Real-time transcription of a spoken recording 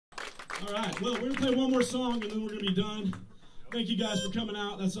All right, well, we're going to play one more song, and then we're going to be done. Thank you guys for coming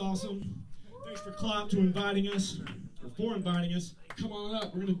out. That's awesome. Thanks for Klopp for inviting us. Come on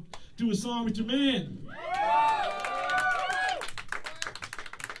up. We're going to do a song with your man.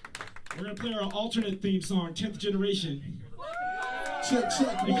 We're going to play our alternate theme song, 10th Generation. Check.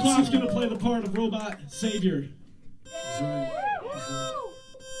 And Klopp's going to play the part of Robot Savior. That's right.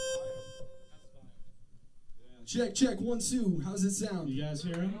 Check, 1, 2. How's it sound? You guys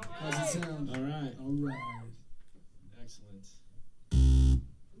hear him? How's it sound? All right. Excellent.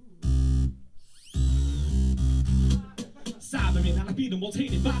 Cyberman, I feed a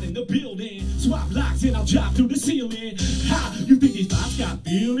mutated body in the building. Swap locks and I'll drop through the ceiling. Ha! You think these vibes got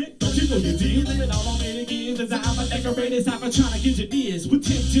feeling? Don't you know you're dealing with all I'm in again? Design by decorators, hypertronic engineers with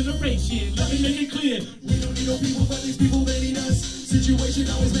 10th generation. Let me make it clear. We don't need no people, but these people, they need us. Situation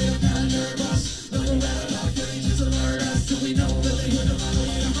always made them kind of nervous. Look around, our just alert us till we know that they heard the line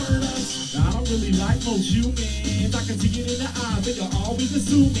way to hurt us. I don't really like most humans. I can see it in the eyes, they are always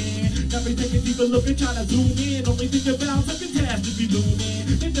assuming. Never take a deeper look and try to zoom in. Only think about some catastrophe looming.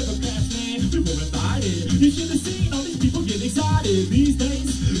 They never pass, man, we were invited. You should have seen all these people get excited. These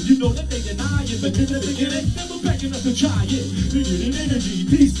days, you know that they deny it, but then they get it, never backing up to try it. They get an energy,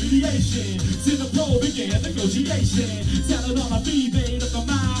 peace, mediation. Send a probe, began negotiation. Sounded on a beat, made up a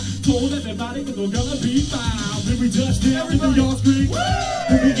mind. Told everybody that we're gonna be fine. Then we touched down in the yard screen.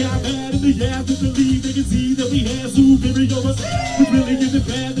 Then we got mad in the ass to believe they can see that we had superior. We really isn't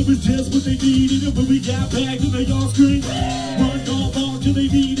bad, it was just what they needed. And when we got back to the yard screen, weren't gone long till they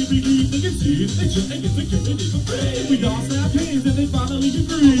needed relief. They can see it, they should make it security for free. We all snapped hands and they finally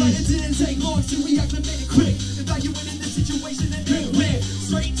agreed. But it didn't take long to react and make it quick. Evaluating the situation and then went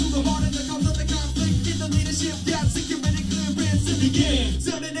straight to the heart of the cause of the conflict. In the leadership gap, security clearance it began.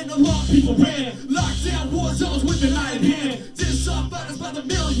 Sounding in the law, people ran. Lockdown war zones with an iron hand. Disarmed fighters by the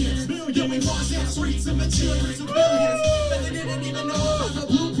millions. Yeah, we marched down streets of material civilians. And they didn't even know about the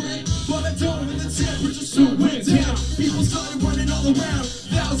blueprint. But a dome and the temperature soon went down. People started running all around.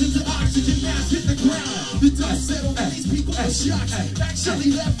 Thousands of oxygen masks hit the ground. The dust settled and these people were shocked.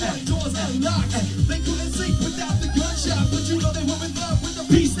 Actually left front doors unlocked. They couldn't sleep without the gunshot. But you know they were in love with the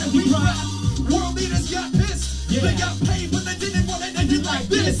peace that we brought. World leaders got pissed. They got paid but they didn't want it ended like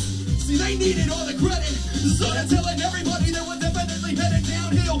this. See, they needed all the credit. So they're telling everybody that we're definitely headed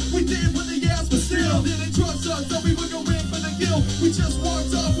downhill. We did with the ass but still didn't trust us. So we would go in for the kill. We just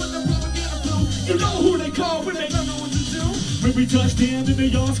walked off with the propaganda flu. You know who they call when they don't know what to do. When we touched down in the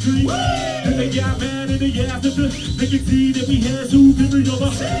yard screen, then they got mad in the ass after they could see that we had superior.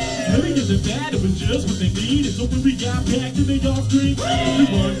 Really isn't bad, it was just what they needed. So when we got back to the yard screen, we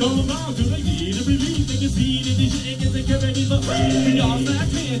weren't going long till they needed relief. They could see that they shouldn't get security, but we all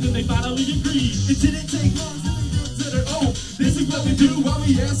snapped hands and they finally agreed. It didn't take long to consider, oh, this is what we do while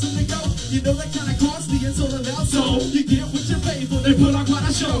we ask them to go. You know that kind of costly and sold out, so you get what you pay for. They put on quite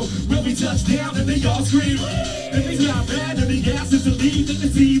a show. When we touched down and they all scream, and they got mad and they asked us to leave. They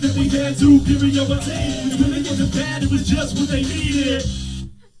could see that we had superiority. It really wasn't bad, it was just what they needed.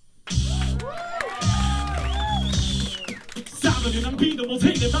 Solid and unbeatable,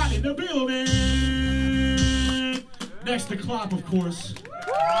 take it right in the building. Next to Klopp, of course.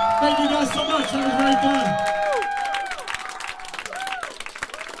 Thank you guys so much, that was very fun.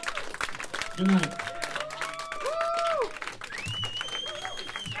 Good night.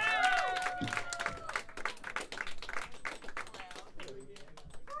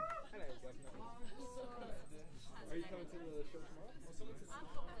 Are you coming to the show tomorrow?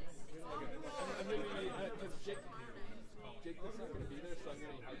 Jake is not going to be there, so I'm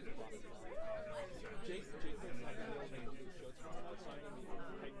going to hype the box. Jake is not going to be able to do the show tomorrow, so I'm going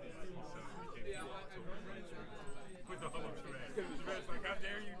to be hype this. Put the whole It's like, how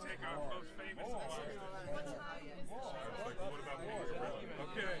dare you take our most famous award? Like, what about me?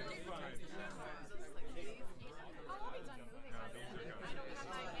 Okay, fine.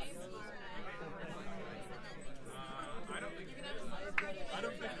 I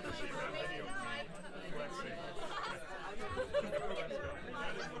don't think you received that video. Let's see.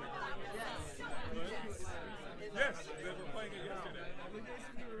 Yes, they were playing it yesterday.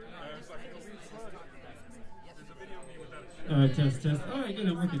 I was like, it'll be fun. There's a video of me without a shirt. Test. All right, good,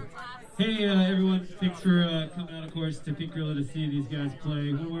 I'm working. Hey, everyone, thanks for coming out, of course, to Pink Gorilla to see these guys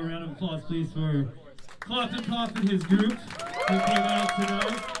play. One more round of applause, please, for Klopp and his group who came out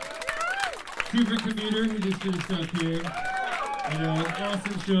tonight. Supercommuter, who just finished up here.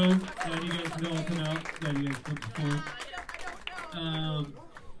 Awesome show. Glad you guys could all come out. Glad you guys could perform.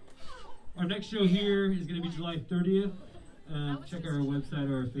 Our next show here is going to be July 30th. Check our website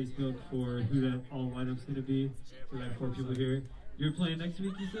or our Facebook for who that all lineup's going to be. We got 4 people here. You're playing next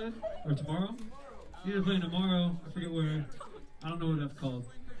week, you said? Or tomorrow? You're playing tomorrow. I forget where. I don't know what that's called.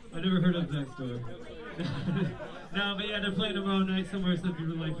 I never heard of that store. No, but yeah, they're playing tomorrow night somewhere, so if you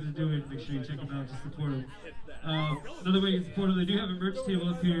would like to do it, make sure you check them out, just support them. Another way you can support them, they do have a merch table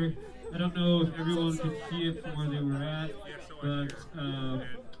up here. I don't know if everyone can see it from where they were at, but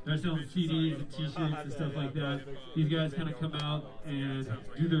they're selling CDs and t-shirts and stuff like that. These guys kind of come out and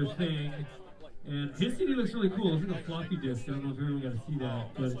do their thing. And his CD looks really cool. It's like a floppy disk. I don't know if everyone got to see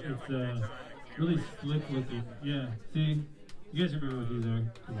that, but it's really slick looking. Yeah, see? You guys remember what these are.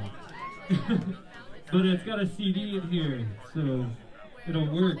 Come on. But it's got a CD in here, so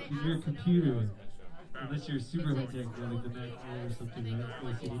it'll work in your computer. Unless you're super high tech, like the Mac or something, right?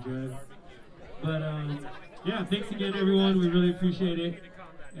 Or CD drive. But yeah, thanks again, everyone. We really appreciate it.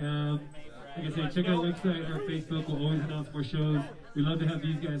 Like I said, check out our website, our Facebook. We'll always announce more shows. We love to have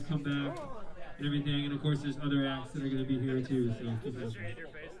these guys come back and everything. And of course, there's other acts that are going to be here too. So keep listening.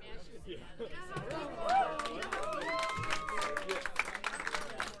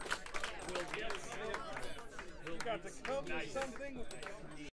 Got to come to something.